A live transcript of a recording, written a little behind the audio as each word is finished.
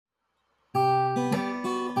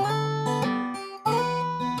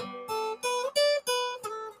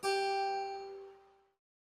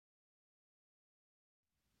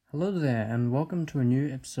Hello there, and welcome to a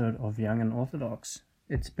new episode of Young and Orthodox.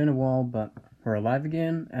 It's been a while, but we're alive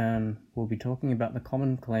again, and we'll be talking about the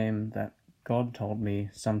common claim that God told me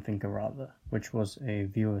something or other, which was a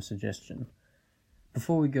viewer suggestion.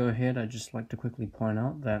 Before we go ahead, I'd just like to quickly point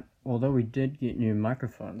out that although we did get new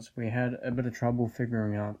microphones, we had a bit of trouble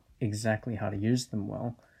figuring out exactly how to use them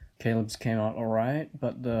well. Caleb's came out alright,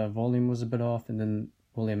 but the volume was a bit off, and then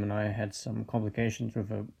William and I had some complications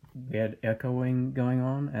with we had echoing going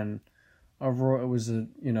on, and overall it was a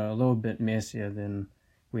little bit messier than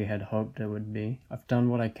we had hoped it would be. I've done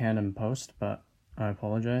what I can in post, but I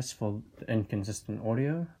apologize for the inconsistent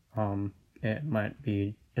audio. It might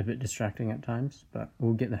be a bit distracting at times, but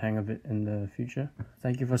we'll get the hang of it in the future.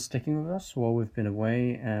 Thank you for sticking with us while we've been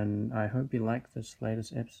away, and I hope you like this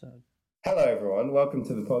latest episode. Hello everyone, welcome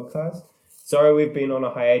to the podcast. Sorry we've been on a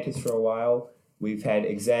hiatus for a while. We've had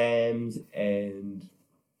exams and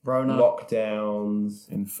Rona. lockdowns.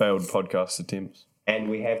 And failed podcast attempts. And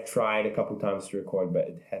we have tried a couple times to record, but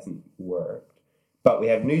it hasn't worked. But we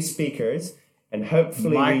have new speakers and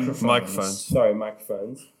hopefully... Microphones.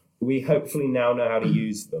 We hopefully now know how to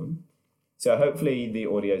use them. So hopefully the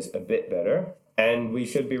audio's a bit better. And we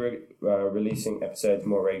should be releasing episodes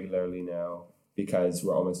more regularly now because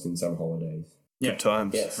we're almost in summer holidays. Good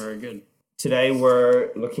times. Yes. Very good. Today we're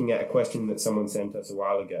looking at a question that someone sent us a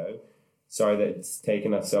while ago. Sorry that it's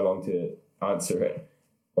taken us so long to answer it,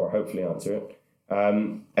 or hopefully answer it.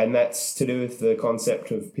 And that's to do with the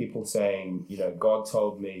concept of people saying, God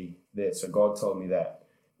told me this or God told me that.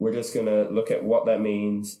 We're just going to look at what that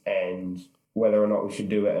means and whether or not we should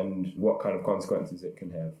do it and what kind of consequences it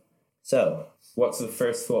can have. So, what's the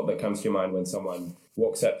first thought that comes to your mind when someone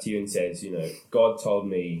walks up to you and says, God told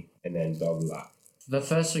me, and then blah, blah, blah? The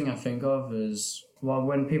first thing I think of is,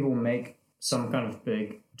 when people make some kind of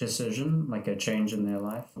big decision, like a change in their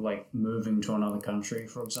life, like moving to another country,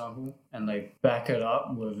 for example, and they back it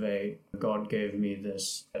up with God gave me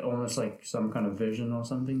this, almost like some kind of vision or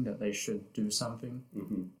something that they should do something.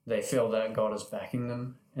 Mm-hmm. They feel that God is backing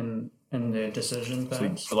them in their decision,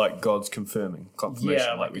 perhaps. So like God's confirmation,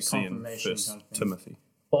 Yeah, like we see in confirmation 1 kind of thing. Timothy.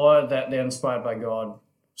 Or that they're inspired by God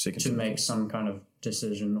 2 to Timothy. make some kind of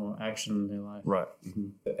decision or action in their life. Right.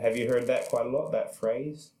 Mm-hmm. Have you heard that quite a lot, that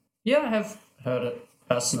phrase? Yeah, I have heard it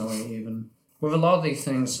personally, even. With a lot of these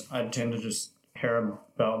things, I tend to just hear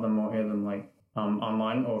about them or hear them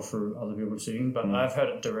online or through other people speaking, but I've heard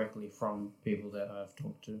it directly from people that I've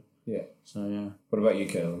talked to. Yeah. So, yeah. What about you,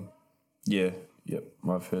 Caleb? Yeah, yep,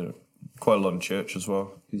 I've heard it. Quite a lot in church as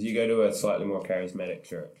well. Because you go to a slightly more charismatic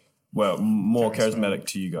church. Well, more charismatic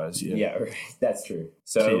to you guys, yeah. Yeah, right. That's true.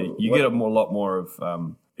 So So you get a lot more of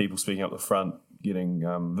people speaking up the front, getting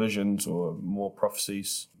visions or more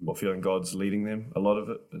prophecies, or feeling God's leading them. A lot of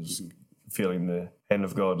it is feeling the hand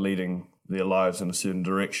of God leading their lives in a certain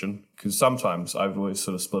direction. Because sometimes I've always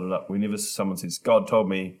sort of split it up. Whenever someone says, God told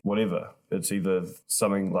me whatever, it's either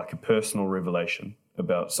something like a personal revelation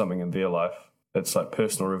about something in their life. It's like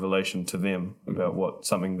personal revelation to them about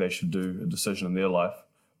something they should do, a decision in their life.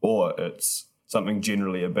 Or it's something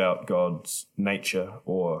generally about God's nature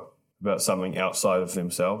or about something outside of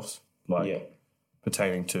themselves, like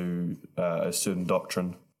pertaining to a certain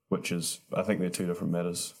doctrine, which is, I think they're two different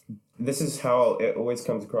matters. This is how it always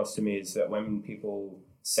comes across to me, is that when people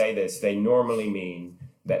say this, they normally mean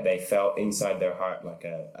that they felt inside their heart like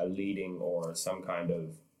a leading or some kind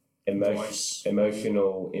of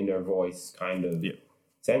emotional inner voice kind of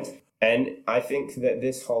sense. And I think that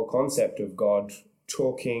this whole concept of God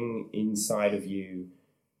talking inside of you,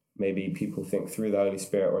 maybe people think through the Holy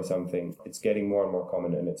Spirit or something, it's getting more and more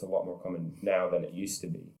common, and it's a lot more common now than it used to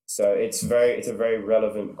be. So it's a very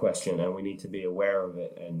relevant question, and we need to be aware of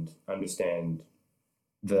it and understand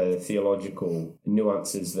the theological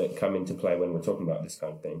nuances that come into play when we're talking about this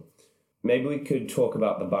kind of thing. Maybe we could talk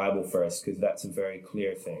about the Bible first, because that's a very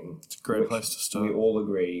clear thing. It's a great place to start. We all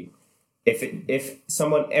agree. If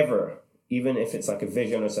someone ever, even if it's like a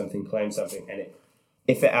vision or something, claims something, and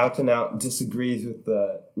if it out and out disagrees with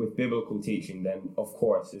biblical teaching, then of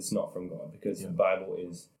course it's not from God, because the Bible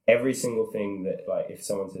is every single thing that, like, if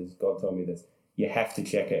someone says, God told me this, you have to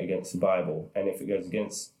check it against the Bible. And if it goes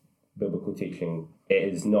against biblical teaching,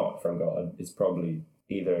 it is not from God. It's probably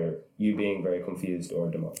either you being very confused or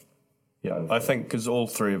demonic. Yeah, I think because all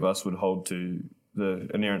three of us would hold to the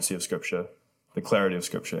inerrancy of Scripture, the clarity of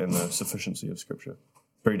Scripture, and the sufficiency of Scripture.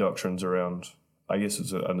 Three doctrines around, I guess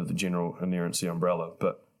it's under the general inerrancy umbrella,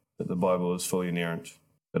 but that the Bible is fully inerrant,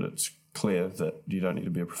 that it's clear that you don't need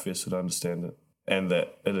to be a professor to understand it, and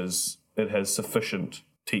that it has sufficient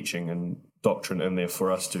teaching and doctrine in there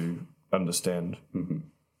for us to understand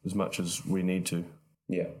as much as we need to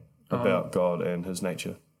about God and his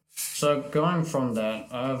nature. So going from that,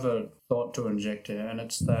 I have a thought to inject here, and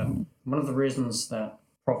it's that one of the reasons that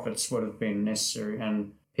prophets would have been necessary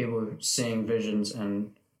and people seeing visions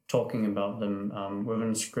and talking about them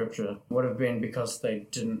within Scripture would have been because they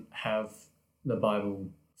didn't have the Bible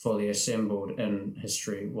fully assembled in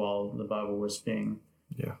history while the Bible was being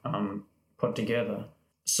put together.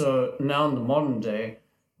 So now in the modern day,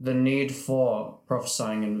 the need for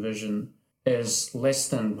prophesying in vision is less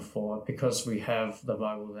than before because we have the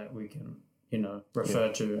Bible that we can,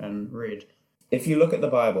 refer to and read. If you look at the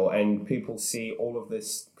Bible and people see all of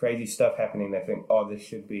this crazy stuff happening, they think, oh, this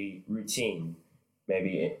should be routine.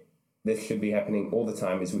 This should be happening all the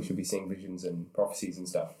time, as we should be seeing visions and prophecies and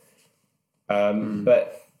stuff.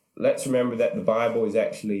 But let's remember that the Bible is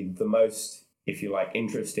actually the most, if you like,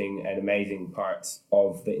 interesting and amazing parts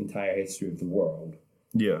of the entire history of the world.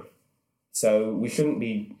 Yeah. So we shouldn't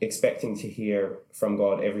be expecting to hear from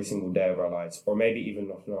God every single day of our lives, or maybe even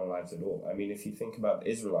not in our lives at all. I mean, if you think about the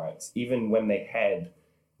Israelites, even when they had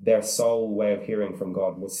their sole way of hearing from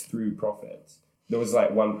God was through prophets. There was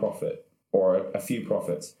like one prophet or a few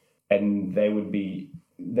prophets, and they'd be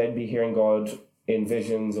hearing God in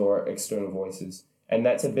visions or external voices. And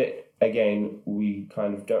that's a bit, again, we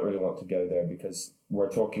kind of don't really want to go there because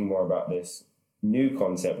we're talking more about this new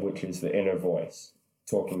concept, which is the inner voice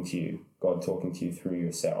talking to you, God talking to you through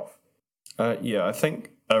yourself. I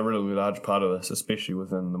think a really large part of this, especially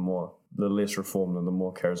within the less reformed and the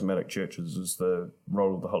more charismatic churches, is the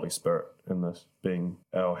role of the Holy Spirit in this, being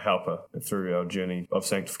our helper through our journey of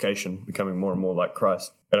sanctification, becoming more and more like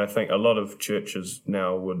Christ. And I think a lot of churches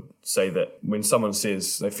now would say that when someone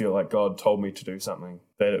says they feel like God told me to do something,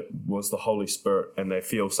 that it was the Holy Spirit, and they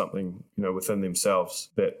feel something, within themselves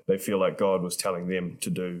that they feel like God was telling them to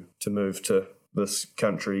do, to move to this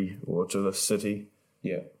country or to this city.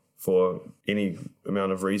 Yeah. For any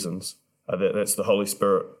amount of reasons. That's the Holy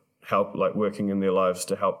Spirit working in their lives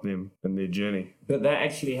to help them in their journey. But that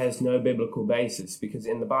actually has no biblical basis, because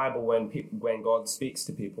in the Bible, when God speaks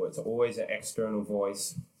to people, it's always an external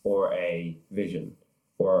voice or a vision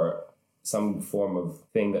or some form of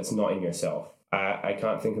thing that's not in yourself. I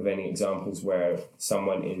can't think of any examples where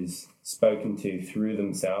someone is spoken to through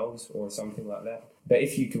themselves or something like that. But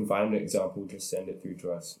if you can find an example, just send it through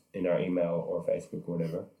to us in our email or Facebook or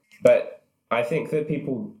whatever. But I think that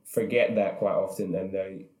people forget that quite often, and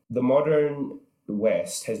the modern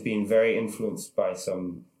West has been very influenced by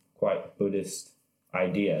some quite Buddhist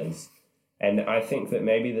ideas. And I think that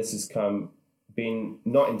maybe this has been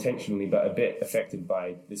not intentionally, but a bit affected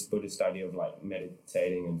by this Buddhist idea of like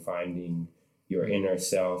meditating and finding your inner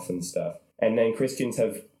self and stuff. And then Christians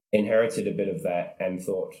have inherited a bit of that and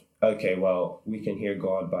thought, okay, well, we can hear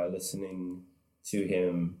God by listening to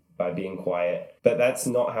him, by being quiet. But that's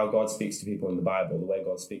not how God speaks to people in the Bible. The way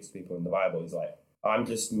God speaks to people in the Bible is like, I'm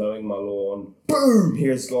just mowing my lawn. Boom!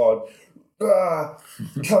 Here's God.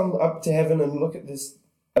 Come up to heaven and look at this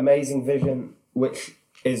amazing vision, which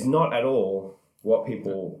is not at all what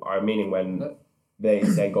people are meaning when they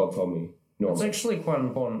say God told me. It's actually quite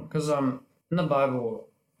important because in the Bible,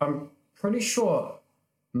 I'm pretty sure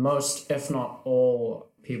most, if not all,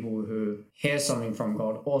 people who hear something from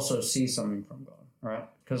God also see something from God, right?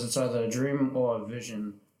 Because it's either a dream or a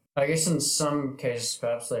vision. I guess in some cases,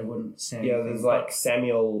 perhaps they wouldn't see anything. Yeah, there's like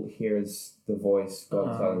Samuel hears the voice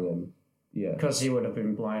God telling him. Yeah. Because he would have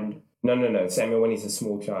been blind. No. Samuel when he's a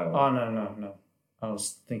small child. Oh, no. I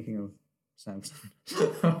was thinking of Samson.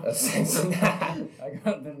 Samson. I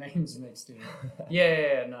got the names mixed in.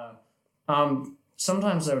 Yeah, no.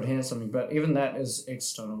 Sometimes they would hear something, but even that is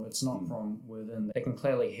external. It's not from within. They can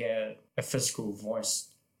clearly hear a physical voice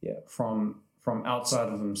from outside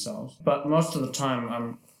of themselves. But most of the time,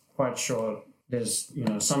 I'm quite sure there's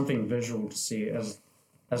something visual to see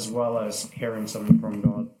as well as hearing something from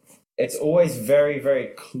God. It's always very, very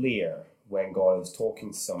clear when God is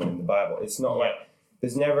talking to someone in the Bible. It's not like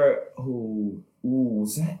there's never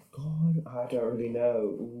was that God? I don't really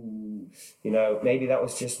know. Maybe that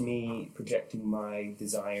was just me projecting my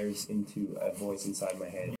desires into a voice inside my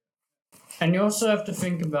head. And you also have to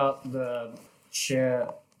think about the sheer,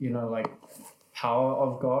 power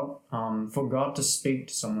of God. For God to speak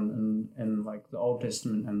to someone in like the Old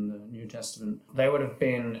Testament and the New Testament, they would have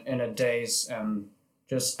been in a daze and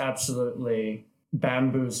just absolutely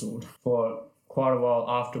bamboozled for quite a while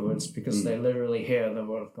afterwards because they literally hear the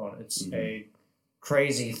word of God. It's a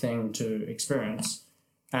crazy thing to experience.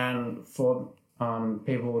 And for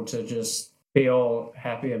people to just be all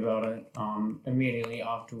happy about it immediately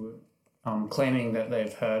afterward, claiming that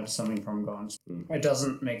they've heard something from God, it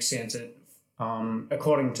doesn't make sense.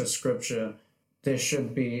 According to Scripture, there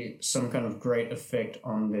should be some kind of great effect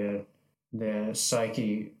on their their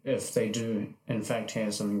psyche if they do in fact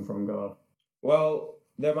hear something from God? Well,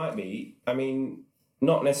 there might be. I mean,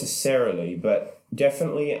 not necessarily, but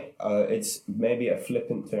definitely it's maybe a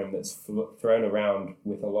flippant term that's thrown around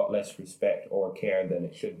with a lot less respect or care than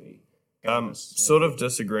it should be. Sort of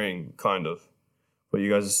disagreeing, kind of, what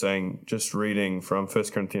you guys are saying. Just reading from 1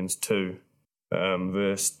 Corinthians 2,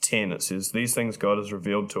 verse 10, it says, "These things God has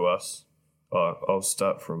revealed to us." I'll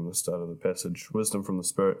start from the start of the passage. Wisdom from the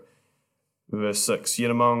Spirit. Verse 6,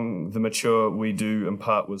 "Yet among the mature we do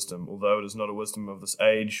impart wisdom, although it is not a wisdom of this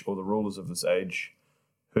age or the rulers of this age,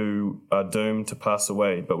 who are doomed to pass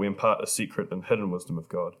away, but we impart a secret and hidden wisdom of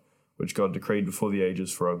God, which God decreed before the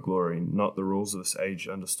ages for our glory. Not the rulers of this age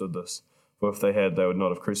understood this, for if they had, they would not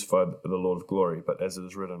have crucified the Lord of glory. But as it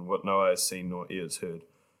is written, what no eye has seen nor ear has heard,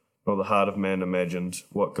 nor the heart of man imagined,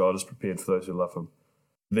 what God has prepared for those who love him.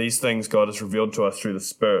 These things God has revealed to us through the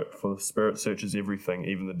Spirit, for the Spirit searches everything,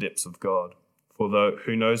 even the depths of God. For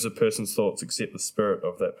who knows a person's thoughts except the spirit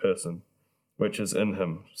of that person, which is in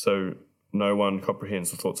him? So no one comprehends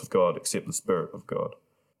the thoughts of God except the Spirit of God.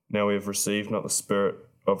 Now we have received not the spirit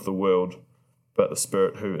of the world, but the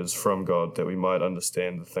Spirit who is from God, that we might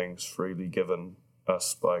understand the things freely given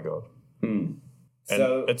us by God." And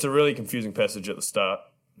So it's a really confusing passage at the start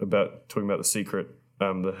about talking about the secret,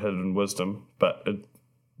 the hidden wisdom, but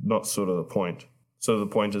not sort of the point. So the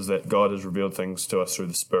point is that God has revealed things to us through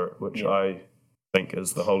the Spirit, which I think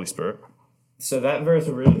is the Holy Spirit. So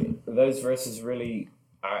those verses really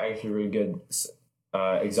are actually a really good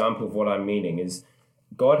example of what I'm meaning. Is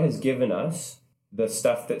God has given us the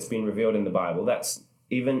stuff that's been revealed in the Bible. That's,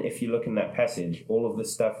 even if you look in that passage, all of the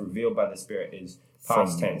stuff revealed by the Spirit is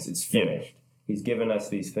past tense. It's finished. He's given us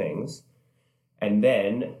these things, and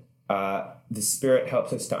then the Spirit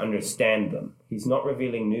helps us to understand them. He's not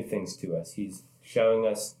revealing new things to us. He's showing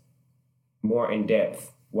us more in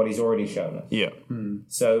depth what he's already shown us. Yeah.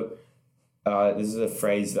 So this is a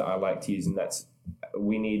phrase that I like to use, and that's,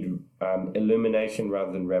 we need illumination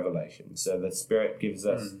rather than revelation. So the Spirit gives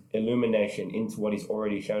us illumination into what he's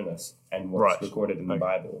already shown us and what's recorded in the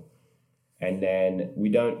Bible. And then we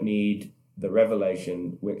don't need the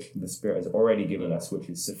revelation which the Spirit has already given us, which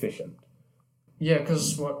is sufficient. Yeah,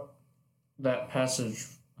 because what that passage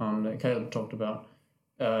that Caleb talked about,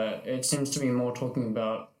 it seems to be more talking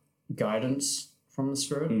about guidance from the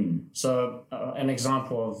Spirit. So an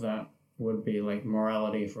example of that would be like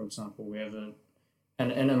morality, for example. We have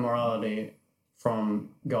an inner morality from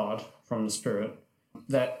God, from the Spirit,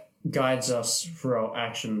 that guides us through our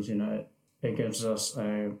actions. It gives us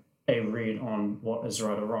a read on what is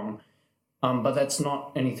right or wrong. But that's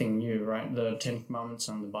not anything new, right? The Ten Commandments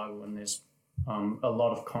and the Bible, and there's a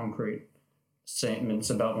lot of concrete statements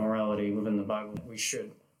about morality within the Bible that we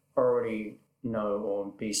should already know or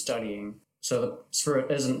be studying. So the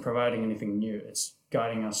Spirit isn't providing anything new. It's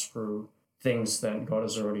guiding us through things that God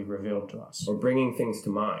has already revealed to us. Or bringing things to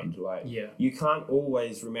mind. You can't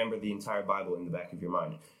always remember the entire Bible in the back of your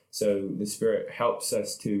mind. So the Spirit helps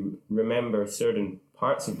us to remember certain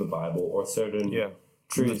parts of the Bible or certain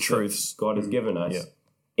truths God has given us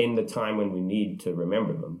in the time when we need to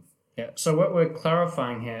remember them. Yeah. So what we're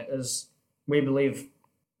clarifying here is we believe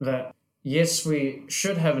that, yes, we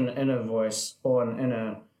should have an inner voice or an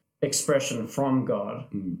inner expression from God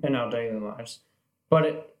in our daily lives, but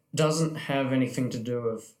it doesn't have anything to do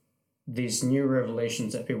with these new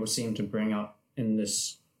revelations that people seem to bring up in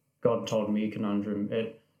this God told me conundrum.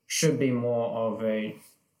 It should be more of a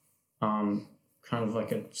kind of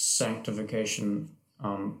like a sanctification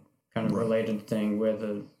kind of related thing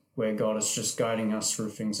where God is just guiding us through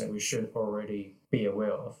things that we should already be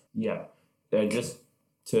aware of. Yeah. Just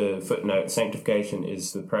to footnote, sanctification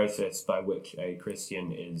is the process by which a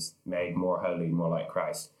Christian is made more holy, more like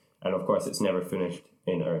Christ. And of course, it's never finished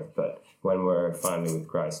in earth, but when we're finally with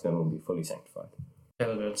Christ, then we'll be fully sanctified.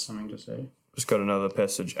 Caleb had something to say. Just got another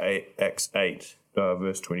passage, Acts 8,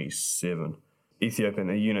 verse 27. Ethiopian,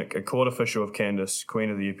 a eunuch, a court official of Candace, queen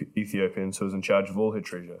of the Ethiopians, who was in charge of all her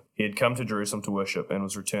treasure. He had come to Jerusalem to worship and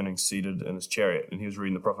was returning seated in his chariot, and he was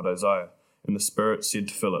reading the prophet Isaiah. And the Spirit said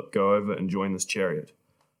to Philip, "Go over and join this chariot."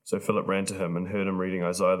 So Philip ran to him and heard him reading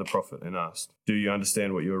Isaiah the prophet and asked, "Do you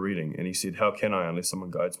understand what you are reading?" And he said, "How can I unless someone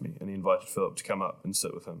guides me?" And he invited Philip to come up and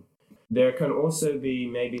sit with him. There can also be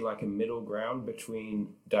maybe like a middle ground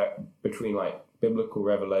between like biblical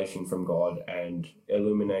revelation from God and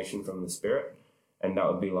illumination from the Spirit. And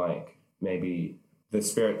that would be like maybe the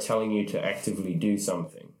Spirit telling you to actively do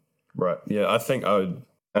something. Right. Yeah, I think I would...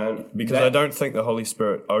 because I don't think the Holy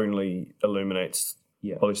Spirit only illuminates.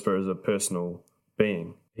 Yeah. Holy Spirit is a personal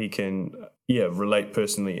being. He can, relate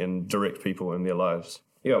personally and direct people in their lives.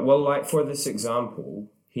 Yeah, well, like for this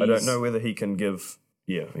example, I don't know whether he can give.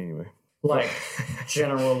 Yeah. Anyway. Like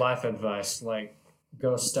general life advice, like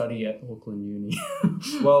go study at Auckland Uni.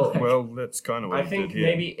 Well, that's kind of what I he think did, yeah.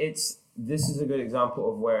 maybe this is a good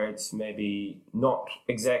example of where it's maybe not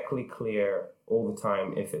exactly clear all the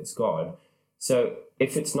time if it's God. So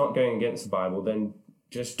if it's not going against the Bible, then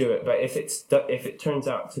just do it. But if it turns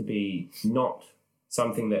out to be not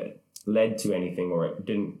something that led to anything, or it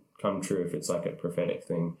didn't come true, if it's like a prophetic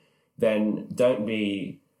thing, then don't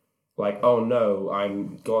be like, oh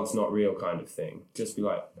no, God's not real kind of thing. Just be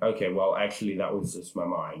like, okay, well, actually that was just my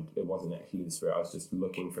mind. It wasn't actually the Spirit. I was just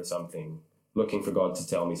looking for God to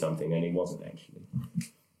tell me something, and he wasn't actually.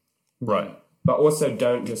 Right. But also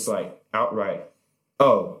don't just like outright,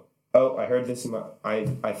 oh, I heard this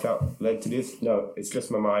I felt led to this. No, it's just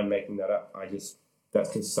my mind making that up.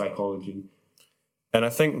 That's just psychology. And I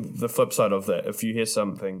think the flip side of that, if you hear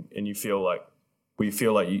something and you feel like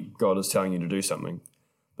God is telling you to do something,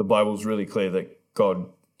 the Bible's really clear that God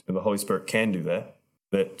and the Holy Spirit can do that.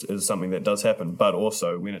 That is something that does happen. But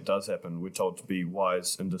also, when it does happen, we're told to be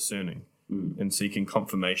wise and discerning and seeking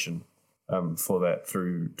confirmation for that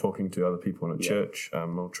through talking to other people in a church.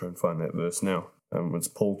 I'll try and find that verse now. It's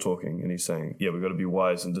Paul talking, and he's saying, we've got to be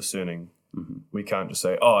wise and discerning. Mm-hmm. We can't just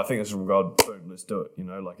say, I think it's from God, boom, let's do it.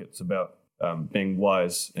 Like it's about being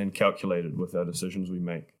wise and calculated with our decisions we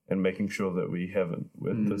make, and making sure that we haven't.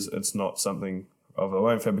 It's not something of our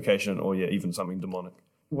own fabrication, or even something demonic.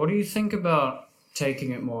 What do you think about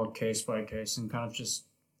taking it more case by case and kind of just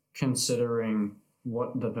considering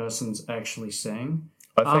what the person's actually saying?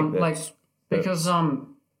 I think that's... because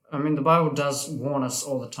the Bible does warn us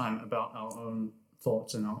all the time about our own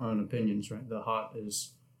thoughts and our own opinions, right? The heart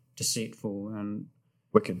is deceitful and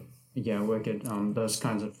wicked. Yeah, wicked. Those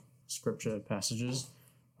kinds of scripture passages.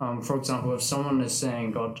 For example, if someone is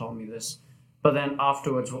saying, God told me this, but then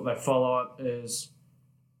afterwards what they follow up is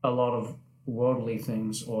a lot of worldly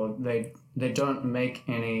things, or they don't make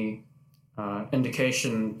any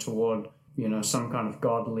indication toward, some kind of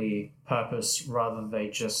godly purpose. Rather, they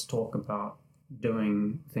just talk about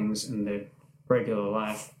doing things in their regular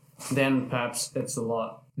life. Then perhaps there's a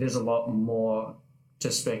lot more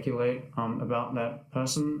to speculate about that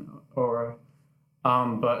person, or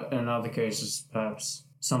but in other cases, perhaps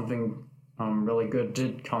something really good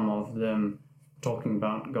did come of them talking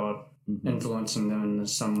about God, influencing them in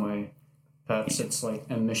some way. Perhaps it's like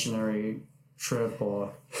a missionary trip,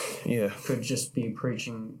 or could just be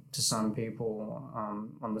preaching to some people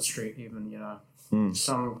on the street even,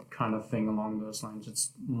 some kind of thing along those lines.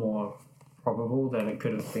 It's more probable that it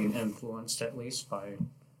could have been influenced at least by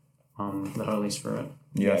the Holy Spirit.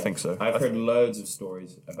 Yeah, I think so. I've heard loads of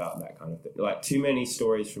stories about that kind of thing. Like, too many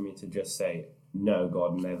stories for me to just say, no,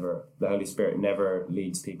 the Holy Spirit never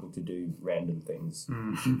leads people to do random things.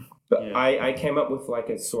 Mm-hmm. But I came up with like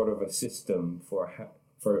a sort of a system for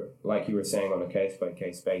like you were saying, on a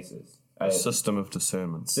case-by-case basis. A system of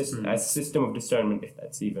discernment. A system of discernment, if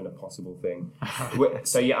that's even a possible thing.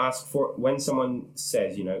 So you ask for, when someone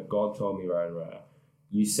says, God told me,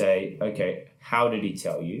 you say, okay, how did he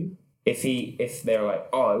tell you? If they're like,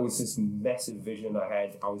 it was this massive vision I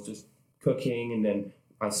had, I was just cooking and then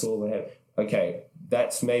I saw the heaven. Okay,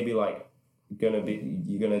 that's maybe like you're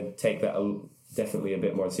gonna take that definitely a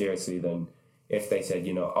bit more seriously than if they said,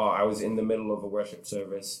 I was in the middle of a worship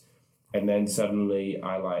service and then suddenly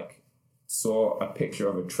I saw a picture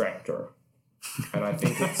of a tractor, and I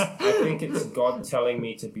think it's God telling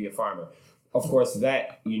me to be a farmer. Of course,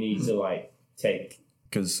 that you need to take.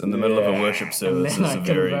 Because in the middle of a worship service, and then it's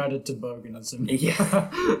converted to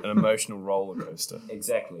boganism. an emotional roller coaster.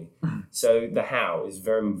 Exactly. So the how is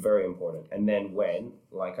very, very important. And then when,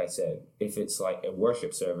 like I said, if it's like a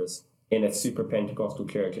worship service in a super Pentecostal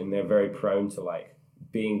church and they're very prone to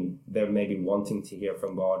they're maybe wanting to hear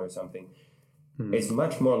from God or something, it's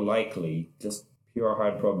much more likely, just pure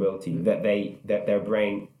hard probability, that their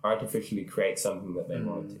brain artificially creates something that they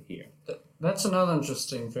wanted to hear. That's another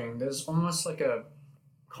interesting thing. There's almost like a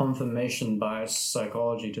confirmation bias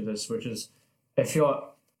psychology to this, which is if you're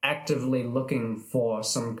actively looking for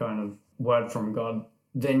some kind of word from God,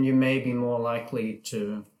 then you may be more likely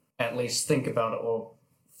to at least think about it or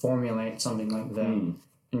formulate something like that in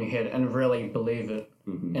your head and really believe it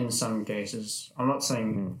in some cases. I'm not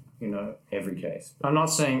saying, every case. I'm not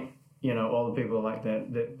saying, all the people like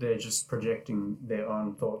that they're just projecting their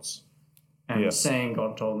own thoughts and saying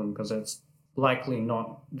God told them, because it's likely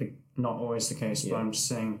not always the case, but I'm just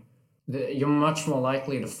saying that you're much more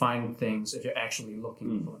likely to find things if you're actually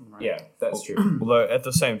looking for them, right? Yeah, that's true. Although at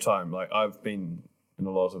the same time, I've been in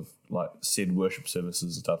a lot of said worship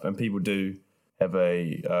services and stuff, and people do have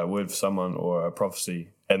a word for someone or a prophecy,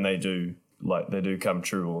 and they do like they do come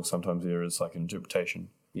true, or sometimes there is like interpretation.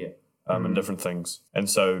 Yeah. And different things. And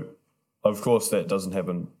so, of course, that doesn't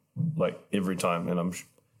happen like every time. And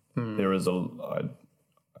there is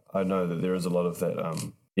I know that there is a lot of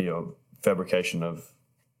that, fabrication of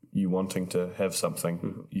you wanting to have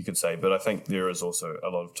something, you could say. But I think there is also a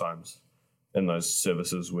lot of times in those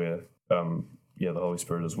services where, the Holy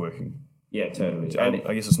Spirit is working. Yeah, totally. And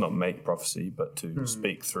I guess it's not make prophecy, but to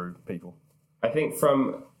speak through people. I think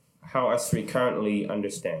from how us three currently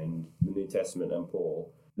understand the New Testament and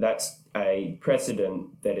Paul, that's a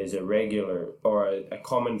precedent that is a regular or a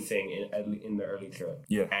common thing in the early church.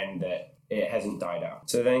 Yeah. And that it hasn't died out.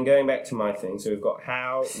 So then going back to my thing, so we've got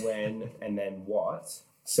how, when, and then what.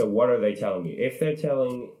 So what are they telling you? If they're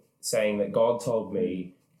saying that God told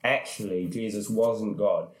me, actually, Jesus wasn't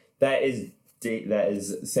God, that is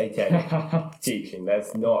satanic teaching.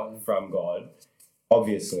 That's not from God,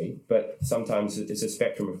 obviously. But sometimes it's a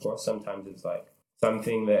spectrum, of course. Sometimes it's like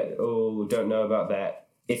something that, don't know about that.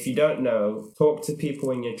 If you don't know, talk to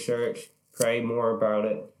people in your church, pray more about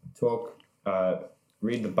it,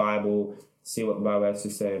 read the Bible, see what the Bible has to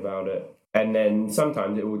say about it. And then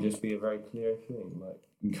sometimes it will just be a very clear thing, like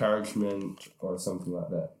encouragement or something like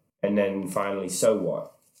that. And then finally, so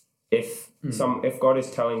what? If God is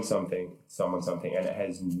telling someone something and it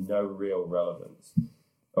has no real relevance,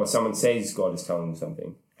 or someone says God is telling them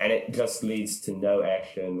something, and it just leads to no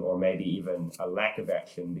action or maybe even a lack of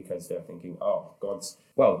action because they're thinking, God's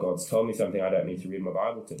told me something, I don't need to read my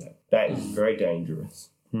Bible today. That is very dangerous.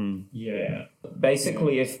 Yeah.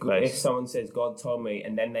 Basically, if someone says God told me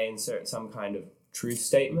and then they insert some kind of truth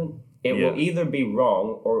statement, it will either be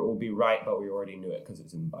wrong or it will be right, but we already knew it because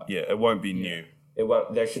it's in the Bible. Yeah, it won't be new. It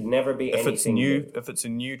won't. There should never be anything. If it's a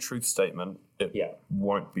new truth statement, it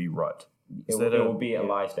won't be right. It will be a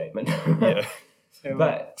lie statement. Yeah. It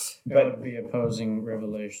would be opposing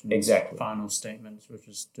Revelation's final statements, which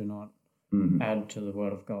is do not add to the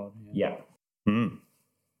word of God. Yeah.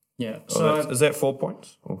 Yeah. So is that 4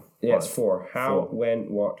 points? Yeah, it's 4. How, when,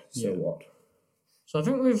 what, so what. So I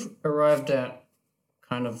think we've arrived at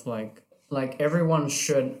kind of like everyone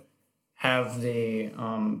should have the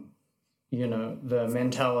the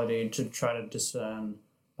mentality to try to discern,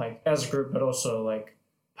 like as a group, but also like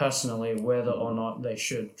personally, whether or not they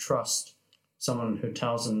should trust someone who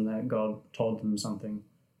tells them that God told them something.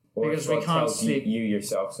 Or because we we can't speak you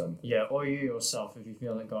yourself something. Yeah, or you yourself if you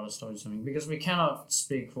feel that God has told you something. Because we cannot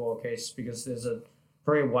speak for all cases because there's a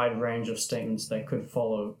very wide range of statements that could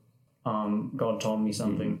follow God told me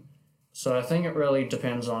something. So I think it really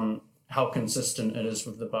depends on how consistent it is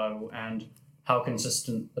with the Bible and how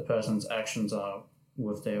consistent the person's actions are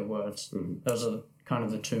with their words. Those are kind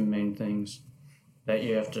of the two main things that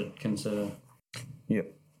you have to consider. Yeah.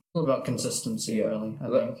 All about consistency, really, I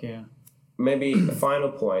think, Maybe a final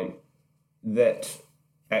point that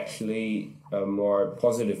actually a more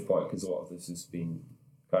positive point, because a lot of this has been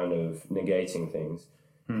kind of negating things.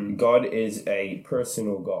 God is a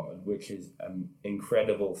personal God, which is an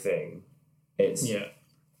incredible thing. It's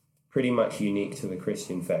pretty much unique to the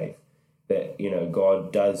Christian faith that,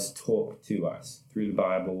 God does talk to us through the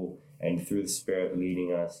Bible and through the Spirit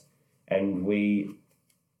leading us. And we,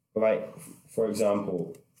 for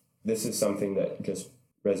example, this is something that just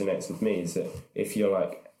resonates with me, is that if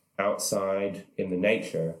you're outside in the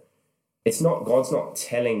nature, God's not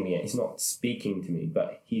telling me, he's not speaking to me,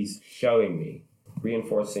 but he's showing me,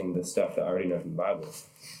 reinforcing the stuff that I already know from the Bible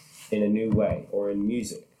in a new way, or in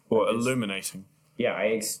music. Or illuminating. Yeah,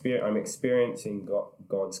 I'm experiencing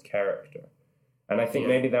God's character. And I think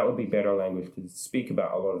maybe that would be better language to speak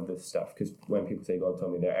about a lot of this stuff, because when people say God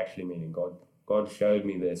told me, they're actually meaning God showed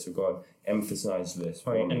me this, or God emphasized this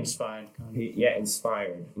for me. Inspired.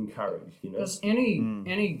 Inspired, encouraged, Because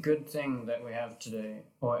any good thing that we have today,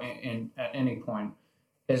 or at any point,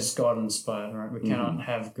 is God inspired, right? We cannot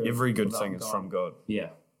have good. Every good thing is from God. Yeah.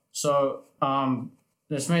 So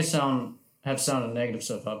this may have sounded negative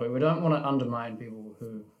so far, but we don't want to undermine people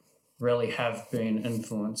who really have been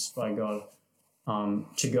influenced by God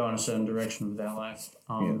to go in a certain direction with their life.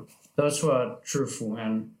 Those who are truthful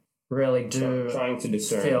and really do trying to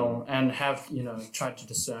discern, feel and have tried to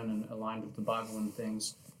discern and aligned with the Bible and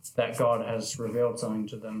things that God has revealed something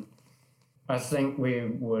to them. I think we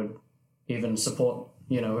would even support.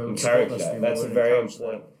 Encourage that. That's a very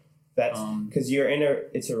important. That's because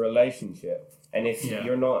it's a relationship, and if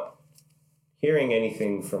you're not hearing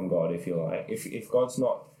anything from God, if you like, if God's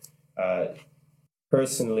not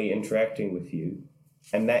personally interacting with you,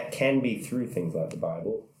 and that can be through things like the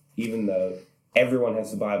Bible, even though everyone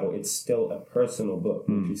has the Bible, it's still a personal book,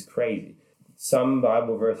 which is crazy. Some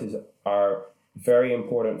Bible verses are very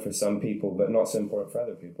important for some people, but not so important for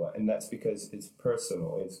other people. And that's because it's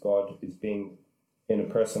personal. It's God is being in a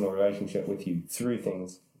personal relationship with you through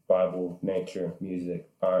things: Bible, nature, music,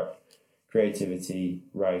 art, creativity,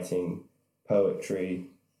 writing,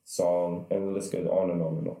 poetry, song, and the list goes on and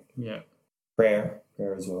on and on. Yeah. Prayer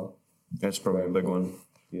as well. That's probably a big one.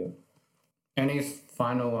 Yeah. Any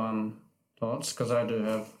final thoughts? Because I do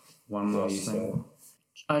have one What last you thing.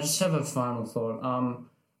 said. I just have a final thought.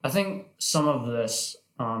 I think some of this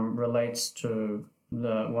relates to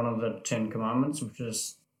one of the 10 Commandments, which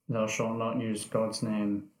is thou shalt not use God's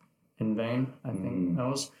name in vain. I think that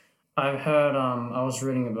was. I've heard. I was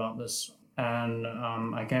reading about this, and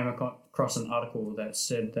I came across an article that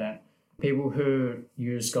said that people who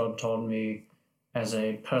use God told me as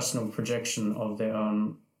a personal projection of their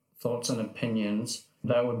own thoughts and opinions,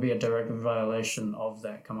 that would be a direct violation of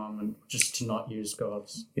that commandment, just to not use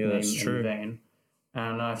God's name that's true. in vain.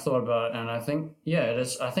 And I've thought about it, and I think, it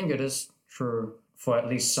is. I think it is true for at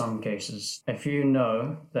least some cases. If you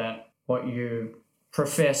know that what you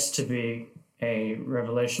profess to be a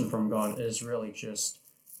revelation from God is really just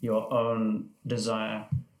your own desire,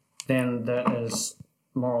 then that is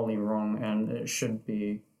morally wrong, and it should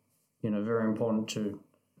be, very important to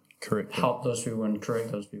Correct. help those people and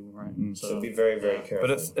correct those people, right? So be very, very careful.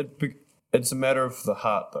 But it's a matter of the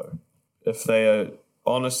heart, though. If they are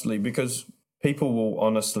honestly, because people will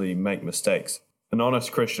honestly make mistakes. An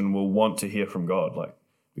honest Christian will want to hear from God,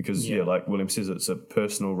 because like William says, it's a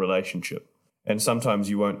personal relationship. And sometimes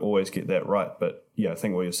you won't always get that right. But I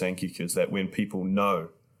think what you're saying, Kika, is that when people know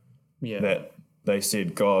that they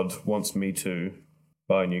said God wants me to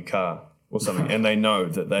buy a new car or something, and they know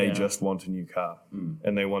that they just want a new car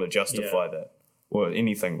and they want to justify that or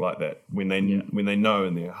anything like that, when they know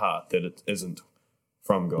in their heart that it isn't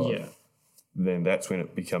from God, then that's when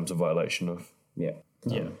it becomes a violation of.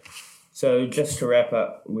 So just to wrap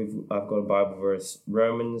up, I've got a Bible verse,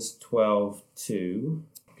 Romans 12:2.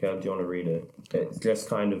 Okay, do you want to read it? It just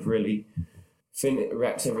kind of really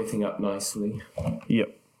wraps everything up nicely.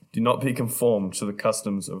 Yep. Do not be conformed to the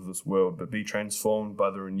customs of this world, but be transformed by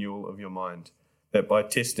the renewal of your mind, that by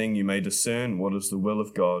testing you may discern what is the will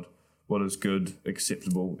of God, what is good,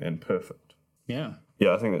 acceptable, and perfect. Yeah.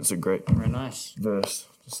 Yeah, I think that's a great Very nice. verse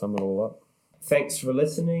to sum it all up. Thanks for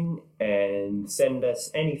listening, and send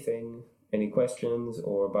us anything, any questions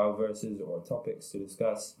or Bible verses or topics to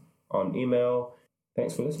discuss on email.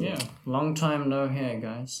 Thanks for listening. Yeah. Long time no hair,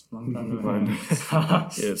 guys. Long time no hair.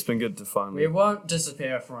 Yeah, it's been good to finally. We won't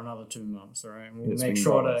disappear for another 2 months, all right? We'll It's make been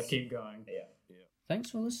sure nice. to keep going. Yeah.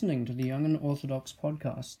 Thanks for listening to the Young and Orthodox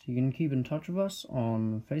podcast. You can keep in touch with us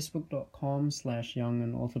on facebook.com/Young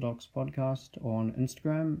and Orthodox podcast, or on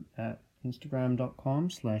Instagram at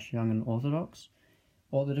instagram.com/Young and Orthodox.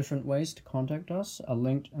 All the different ways to contact us are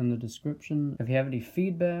linked in the description. If you have any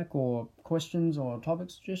feedback or questions or topic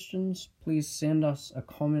suggestions, please send us a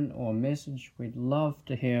comment or a message. We'd love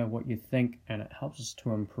to hear what you think, and it helps us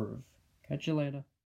to improve. Catch you later.